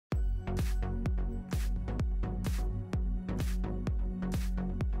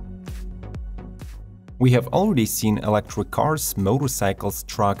We have already seen electric cars, motorcycles,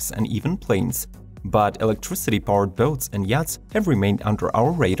 trucks, and even planes, but electricity-powered boats and yachts have remained under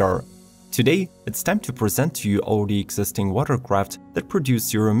our radar. Today, it's time to present to you already existing watercraft that produce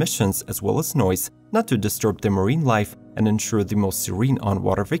zero emissions as well as noise, not to disturb the marine life and ensure the most serene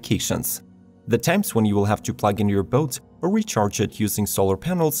on-water vacations. The times when you will have to plug in your boat or recharge it using solar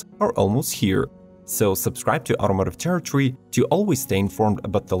panels are almost here. So subscribe to Automotive Territory to always stay informed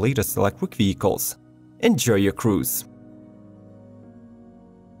about the latest electric vehicles. Enjoy your cruise!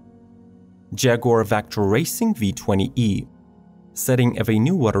 Jaguar Vectra Racing V20e. Setting of a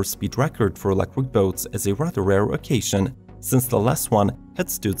new water speed record for electric boats is a rather rare occasion, since the last one had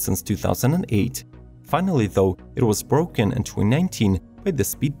stood since 2008. Finally though, it was broken in 2019 by the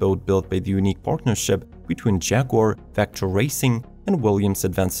speedboat built by the unique partnership between Jaguar, Vectra Racing, and Williams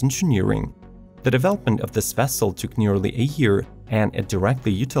Advanced Engineering. The development of this vessel took nearly a year, and it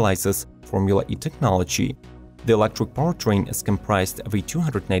directly utilizes Formula E technology. The electric powertrain is comprised of a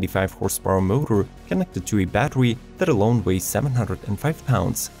 295 horsepower motor connected to a battery that alone weighs 705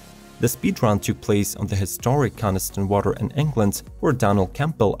 pounds. The speed run took place on the historic Coniston Water in England, where Donald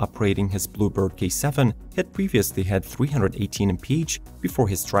Campbell, operating his Bluebird K7, had previously had 318 mph before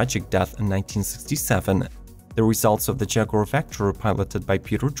his tragic death in 1967. The results of the Jaguar Vectra, piloted by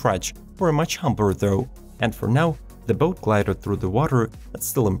Peter Dredge, were much humbler though, and for now, the boat glided through the water at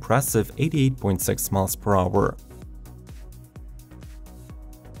still impressive 88.6 miles per hour.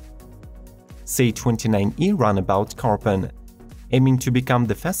 Say 29e Runabout Carbon. Aiming to become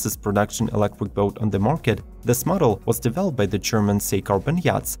the fastest production electric boat on the market, this model was developed by the German Say Carbon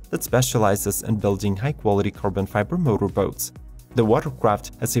Yachts that specializes in building high-quality carbon fiber motorboats. The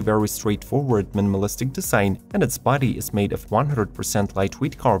watercraft has a very straightforward, minimalistic design, and its body is made of 100%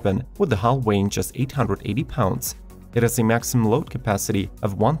 lightweight carbon, with the hull weighing just 880 pounds. It has a maximum load capacity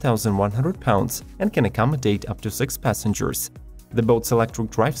of 1,100 pounds and can accommodate up to 6 passengers. The boat's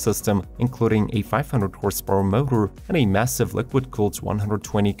electric drive system, including a 500 horsepower motor and a massive liquid-cooled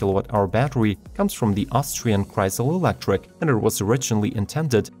 120 kWh battery, comes from the Austrian Kreizel Electric, and it was originally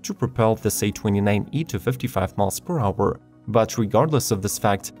intended to propel the Say 29e to 55 miles per hour. But regardless of this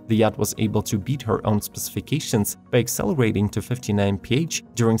fact, the yacht was able to beat her own specifications by accelerating to 59 mph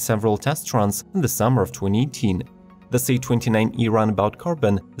during several test runs in the summer of 2018. The Say 29e Runabout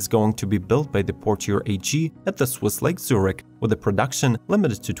Carbon is going to be built by the Portier AG at the Swiss Lake Zurich, with a production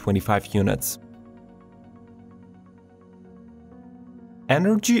limited to 25 units.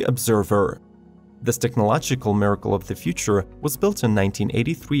 Energy Observer. This technological miracle of the future was built in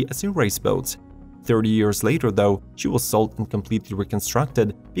 1983 as a race boat. 30 years later though, she was sold and completely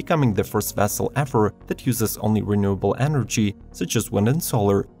reconstructed, becoming the first vessel ever that uses only renewable energy, such as wind and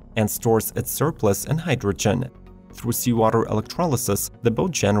solar, and stores its surplus in hydrogen. Through seawater electrolysis, the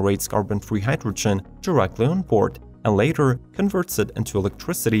boat generates carbon-free hydrogen directly on board and later converts it into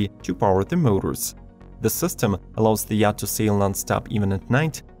electricity to power the motors. The system allows the yacht to sail non-stop even at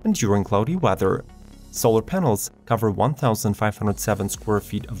night and during cloudy weather. Solar panels cover 1,507 square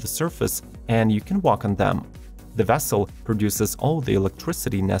feet of the surface, and you can walk on them. The vessel produces all the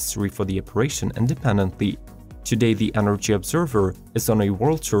electricity necessary for the operation independently. Today, the Energy Observer is on a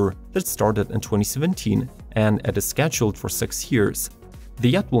world tour that started in 2017, and it is scheduled for 6 years. The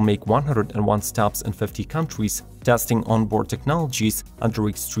yacht will make 101 stops in 50 countries, testing onboard technologies under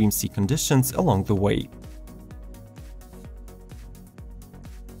extreme sea conditions along the way.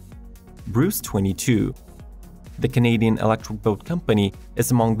 Bruce 22. The Canadian electric boat company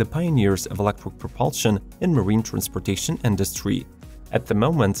is among the pioneers of electric propulsion in marine transportation industry. At the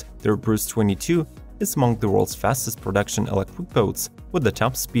moment, their Bruce 22 is among the world's fastest production electric boats, with a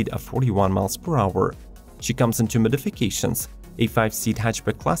top speed of 41 miles per hour. She comes in two modifications, a 5-seat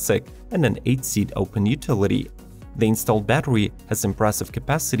hatchback classic and an 8-seat open utility. The installed battery has impressive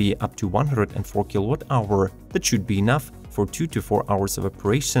capacity up to 104 kWh that should be enough for 2 to 4 hours of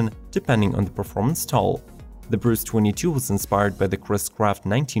operation, depending on the performance toll. The Bruce 22 was inspired by the Chris Craft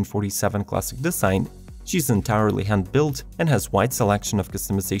 1947 classic design. She's entirely hand-built and has wide selection of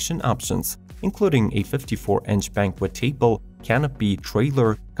customization options, including a 54-inch banquet table, canopy,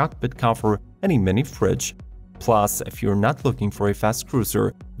 trailer, cockpit cover, and a mini fridge. Plus, if you're not looking for a fast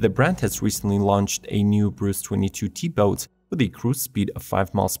cruiser, the brand has recently launched a new Bruce 22 T-boat with a cruise speed of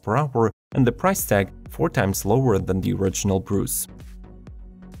 5 miles per hour and the price tag 4 times lower than the original Bruce.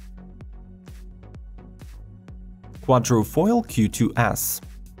 Hydrofoil Q2S.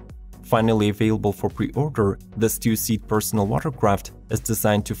 Finally available for pre-order, this 2-seat personal watercraft is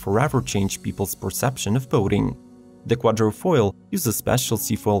designed to forever change people's perception of boating. The Hydrofoil uses special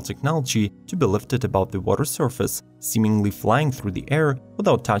seafoil technology to be lifted above the water surface, seemingly flying through the air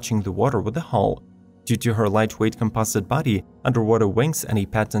without touching the water with the hull. Due to her lightweight composite body, underwater wings and a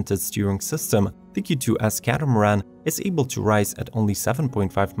patented steering system, the Q2S catamaran is able to rise at only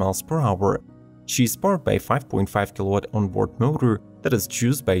 7.5 miles per hour. She is powered by a 5.5 kW onboard motor that is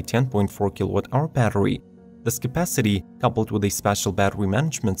juiced by a 10.4 kWh battery. This capacity, coupled with a special battery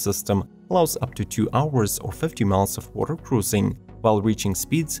management system, allows up to 2 hours or 50 miles of water cruising, while reaching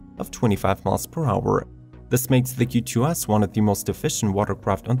speeds of 25 miles per hour. This makes the Q2S one of the most efficient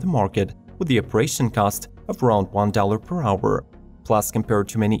watercraft on the market, with the operation cost of around $1 per hour. Plus, compared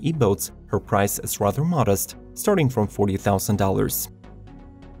to many e-boats, her price is rather modest, starting from $40,000.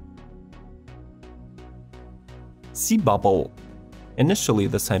 Sea Bubble. Initially,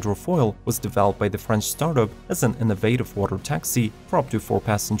 this hydrofoil was developed by the French startup as an innovative water taxi for up to 4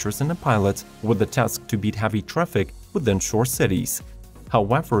 passengers and a pilot, with the task to beat heavy traffic within shore cities.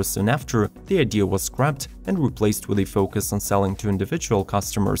 However, soon after, the idea was scrapped and replaced with a focus on selling to individual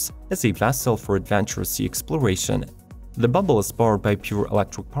customers as a vessel for adventurous sea exploration. The Bubble is powered by pure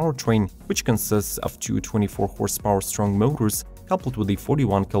electric powertrain, which consists of 2 24-horsepower strong motors coupled with a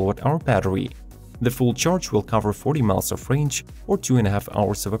 41 kWh battery. The full charge will cover 40 miles of range or 2.5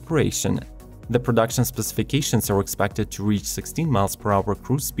 hours of operation. The production specifications are expected to reach 16 miles per hour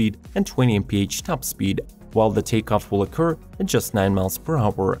cruise speed and 20 mph top speed, while the takeoff will occur at just 9 miles per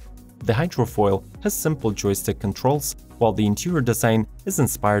hour. The hydrofoil has simple joystick controls, while the interior design is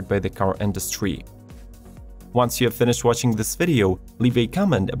inspired by the car industry. Once you have finished watching this video, leave a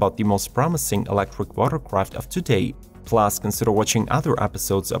comment about the most promising electric watercraft of today. Plus, consider watching other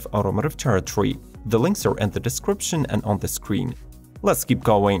episodes of Automotive Territory. The links are in the description and on the screen. Let's keep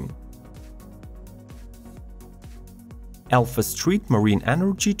going. Alpha Street Marine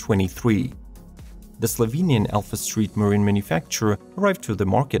Energy 23. The Slovenian Alpha Street marine manufacturer arrived to the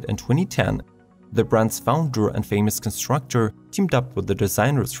market in 2010. The brand's founder and famous constructor teamed up with the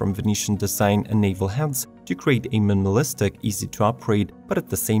designers from Venetian Design and Naval Heads to create a minimalistic, easy-to-operate, but at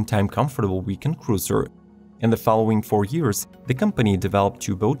the same time comfortable weekend cruiser. In the following 4 years, the company developed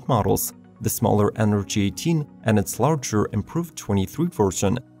 2 boat models, the smaller Energy 18 and its larger, improved 23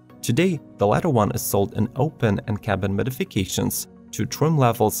 version. Today, the latter one is sold in open and cabin modifications, 2 trim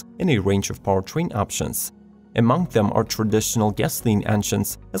levels, and a range of powertrain options. Among them are traditional gasoline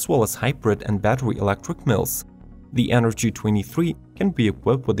engines, as well as hybrid and battery electric mills. The Energy 23 can be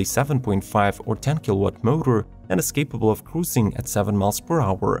equipped with a 7.5 or 10 kW motor and is capable of cruising at 7 miles per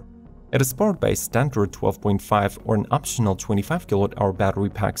hour. It is powered by a standard 12.5 or an optional 25 kWh battery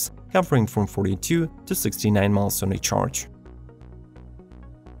packs, covering from 42 to 69 miles on a charge.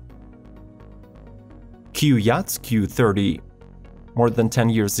 Hugh Yachts Q30. More than 10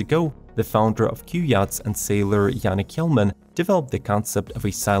 years ago, the founder of Hugh Yachts and sailor Yannick Hellman developed the concept of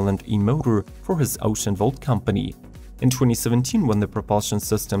a silent e-motor for his Ocean Volt company. In 2017, when the propulsion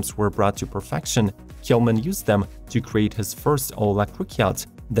systems were brought to perfection, Hellman used them to create his first all-electric yacht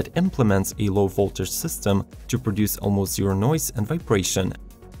that implements a low-voltage system to produce almost zero noise and vibration.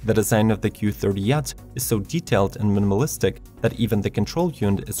 The design of the Q30 yacht is so detailed and minimalistic that even the control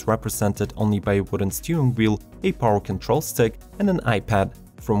unit is represented only by a wooden steering wheel, a power control stick, and an iPad,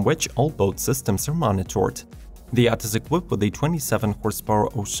 from which all boat systems are monitored. The yacht is equipped with a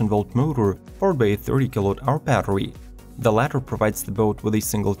 27-horsepower Ocean Volt motor powered by a 30 kWh battery. The latter provides the boat with a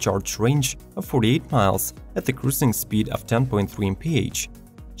single charge range of 48 miles at the cruising speed of 10.3 mph.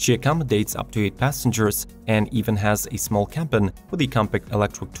 She accommodates up to 8 passengers and even has a small cabin with a compact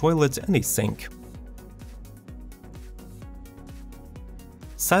electric toilet and a sink.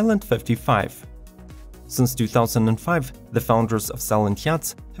 Silent 55. Since 2005, the founders of Silent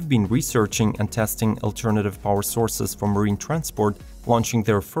Yachts have been researching and testing alternative power sources for marine transport, launching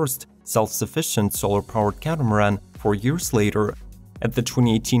their first self-sufficient solar-powered catamaran 4 years later. At the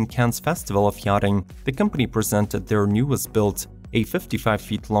 2018 Cannes Festival of Yachting, the company presented their newest build, a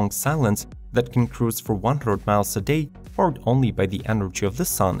 55-feet-long Silent that can cruise for 100 miles a day, powered only by the energy of the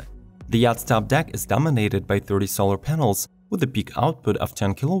sun. The yacht's top deck is dominated by 30 solar panels with a peak output of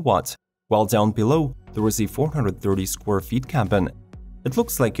 10 kilowatts, while down below there is a 430 square feet cabin. It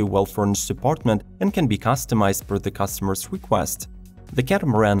looks like a well-furnished apartment and can be customized per the customer's request. The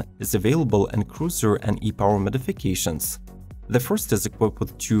catamaran is available in cruiser and e-power modifications. The first is equipped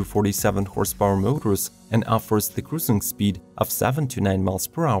with 2 47-horsepower motors and offers the cruising speed of 7 to 9 miles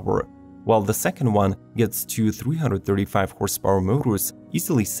per hour, while the second one gets 2 335-horsepower motors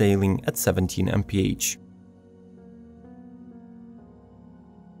easily sailing at 17 mph.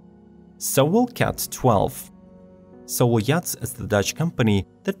 Soul Cat 12. Soul Yachts is the Dutch company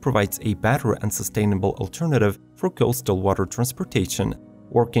that provides a better and sustainable alternative for coastal water transportation.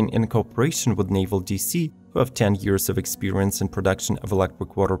 Working in cooperation with Naval DC, who have 10 years of experience in production of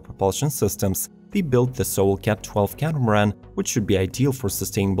electric water propulsion systems, they built the Soul Cat 12 catamaran, which should be ideal for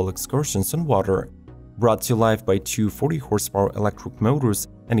sustainable excursions on water. Brought to life by two 40-horsepower electric motors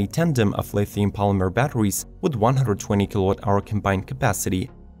and a tandem of lithium polymer batteries with 120 kWh combined capacity,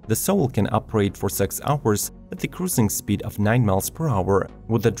 the Soul can operate for 6 hours at the cruising speed of 9 miles per hour.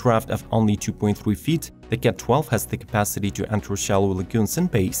 With a draft of only 2.3 feet, the Cat 12 has the capacity to enter shallow lagoons and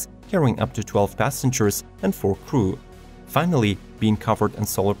bays, carrying up to 12 passengers and 4 crew. Finally, being covered in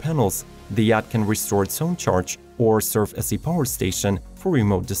solar panels, the yacht can restore its own charge or serve as a power station for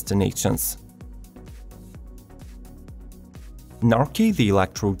remote destinations. Narke the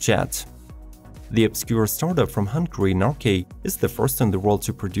Electro Jet. The obscure startup from Hungary, Narke, is the first in the world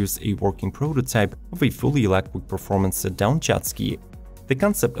to produce a working prototype of a fully electric performance sit-down jet ski. The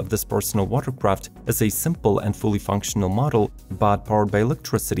concept of this personal watercraft is a simple and fully functional model, but powered by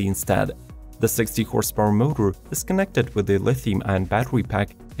electricity instead. The 60-horsepower motor is connected with a lithium-ion battery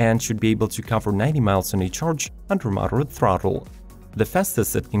pack and should be able to cover 90 miles on a charge under moderate throttle. The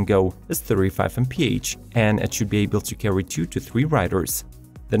fastest it can go is 35 mph, and it should be able to carry 2 to 3 riders.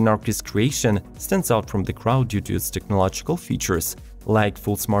 The Narke's creation stands out from the crowd due to its technological features, like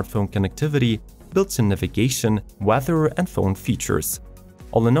full smartphone connectivity, built-in navigation, weather, and phone features.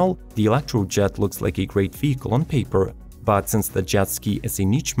 All in all, the Electro Jet looks like a great vehicle on paper, but since the jet ski is a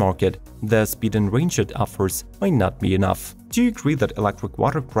niche market, the speed and range it offers might not be enough. Do you agree that electric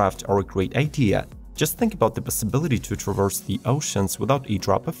watercraft are a great idea? Just think about the possibility to traverse the oceans without a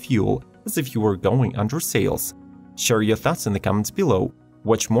drop of fuel, as if you were going under sails. Share your thoughts in the comments below.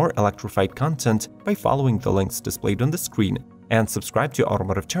 Watch more electrified content by following the links displayed on the screen, and subscribe to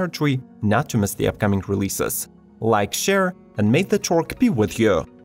Automotive Territory not to miss the upcoming releases. Like, share, and may the torque be with you!